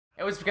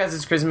It was because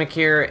it's Crismic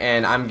here,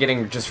 and I'm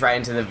getting just right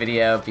into the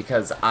video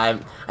because I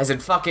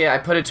said fuck it. I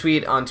put a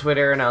tweet on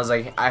Twitter and I was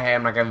like, hey,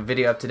 I'm not gonna have a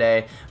video up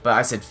today, but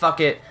I said fuck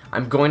it.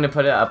 I'm going to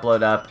put an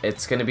upload up.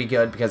 It's gonna be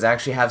good because I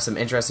actually have some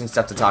interesting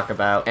stuff to talk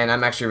about, and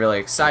I'm actually really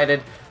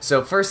excited.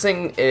 So first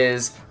thing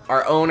is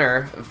our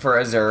owner for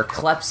Azure,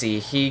 Klepzy.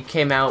 He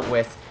came out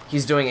with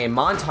he's doing a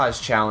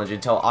montage challenge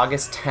until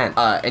August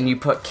 10th, and you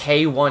put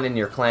K1 in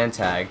your clan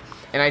tag.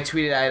 And I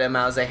tweeted at him,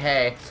 I was like,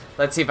 hey,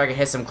 let's see if I can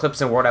hit some clips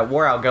in World at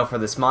War, I'll go for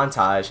this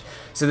montage.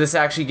 So this is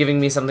actually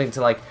giving me something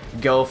to, like,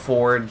 go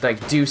forward,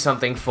 like, do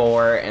something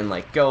for, and,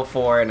 like, go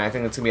for, and I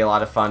think it's going to be a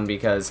lot of fun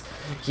because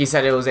he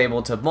said it was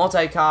able to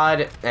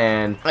multi-cod,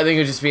 and I think it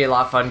would just be a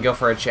lot of fun, go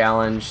for a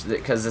challenge,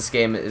 because this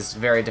game is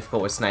very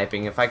difficult with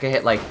sniping. If I could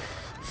hit, like,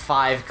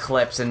 5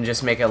 clips and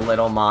just make a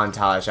little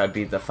montage, I'd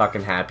be the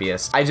fucking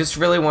happiest. I just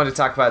really want to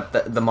talk about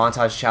the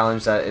montage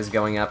challenge that is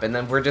going up, and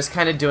then we're just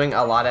kind of doing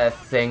a lot of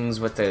things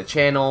with the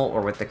channel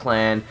or with the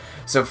clan.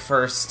 So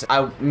first,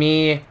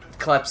 me,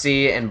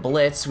 Klepzy, and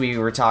Blitz, we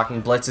were talking.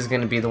 Blitz is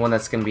going to be the one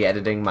that's going to be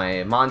editing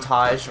my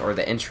montage or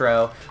the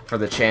intro for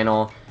the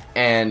channel,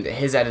 and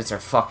his edits are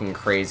fucking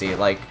crazy.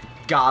 Like,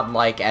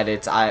 godlike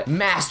edits.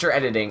 Master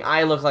editing.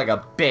 I look like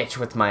a bitch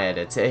with my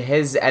edits.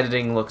 His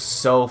editing looks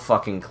so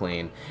fucking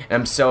clean, and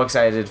I'm so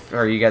excited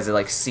for you guys to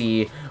like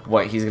see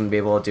what he's gonna be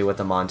able to do with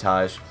the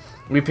montage.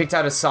 We picked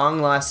out a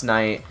song last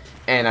night,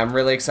 and I'm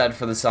really excited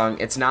for the song.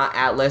 It's not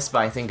Atlas, but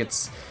I think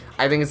it's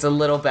a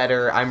little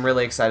better. I'm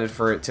really excited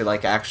for it to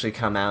like actually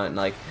come out, and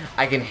like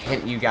I can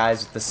hint you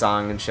guys with the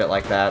song and shit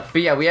like that.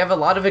 But yeah, we have a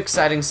lot of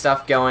exciting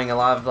stuff going. A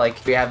lot of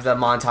like we have the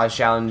montage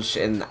challenge,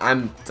 and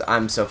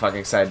I'm so fucking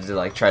excited to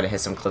like try to hit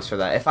some clips for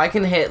that. If I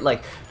can hit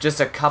like just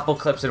a couple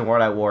clips in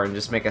World at War and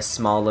just make a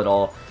small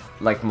little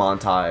like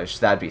montage,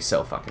 that'd be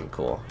so fucking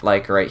cool.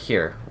 Like right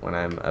here when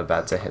I'm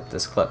about to hit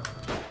this clip.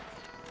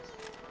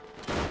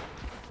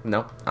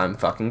 No, I'm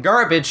fucking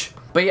garbage.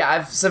 But yeah, I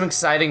have some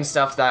exciting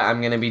stuff that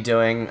I'm going to be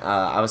doing.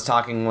 I was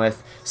talking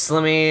with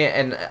Slimmy,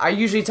 and I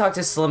usually talk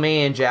to Slimmy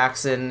and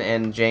Jackson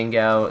and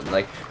Django,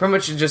 like pretty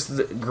much just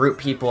the group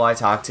people I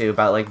talk to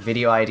about like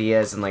video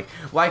ideas and like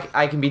why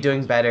I can be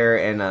doing better.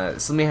 And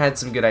Slimmy had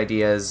some good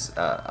ideas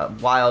a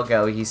while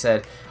ago. He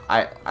said,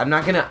 I'm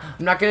not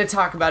gonna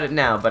talk about it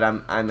now, but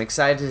I'm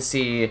excited to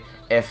see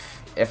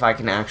if I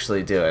can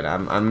actually do it.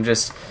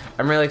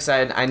 I'm really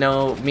excited. I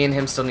know me and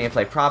him still need to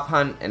play Prop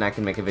Hunt, and I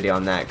can make a video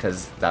on that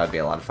because that would be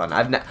a lot of fun.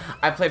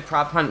 I've played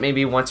Prop Hunt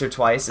maybe once or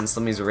twice, and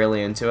Slimmy's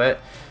really into it,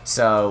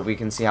 so we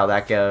can see how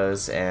that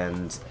goes,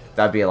 and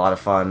that'd be a lot of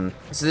fun.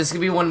 So this could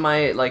be one of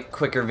my like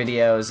quicker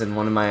videos and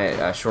one of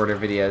my shorter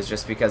videos,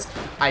 just because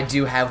I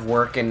do have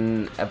work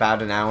in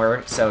about an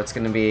hour, so it's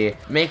gonna be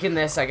making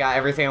this. I got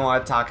everything I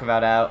want to talk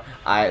about out.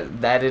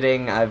 The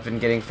editing, I've been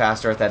getting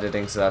faster with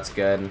editing, so that's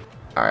good.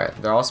 Alright,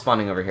 they're all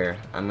spawning over here.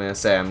 I'm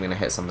gonna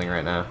hit something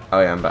right now. Oh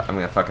yeah, I'm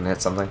gonna fucking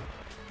hit something.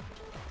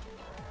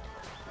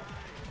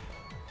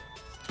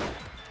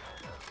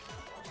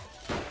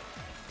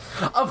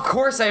 Of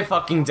course I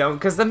fucking don't,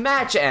 because the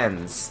match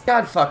ends.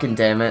 God fucking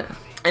damn it.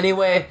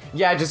 Anyway,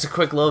 yeah, just a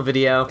quick little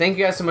video. Thank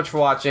you guys so much for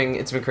watching.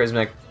 It's been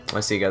Crismic.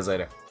 I'll see you guys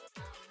later.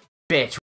 Bitch.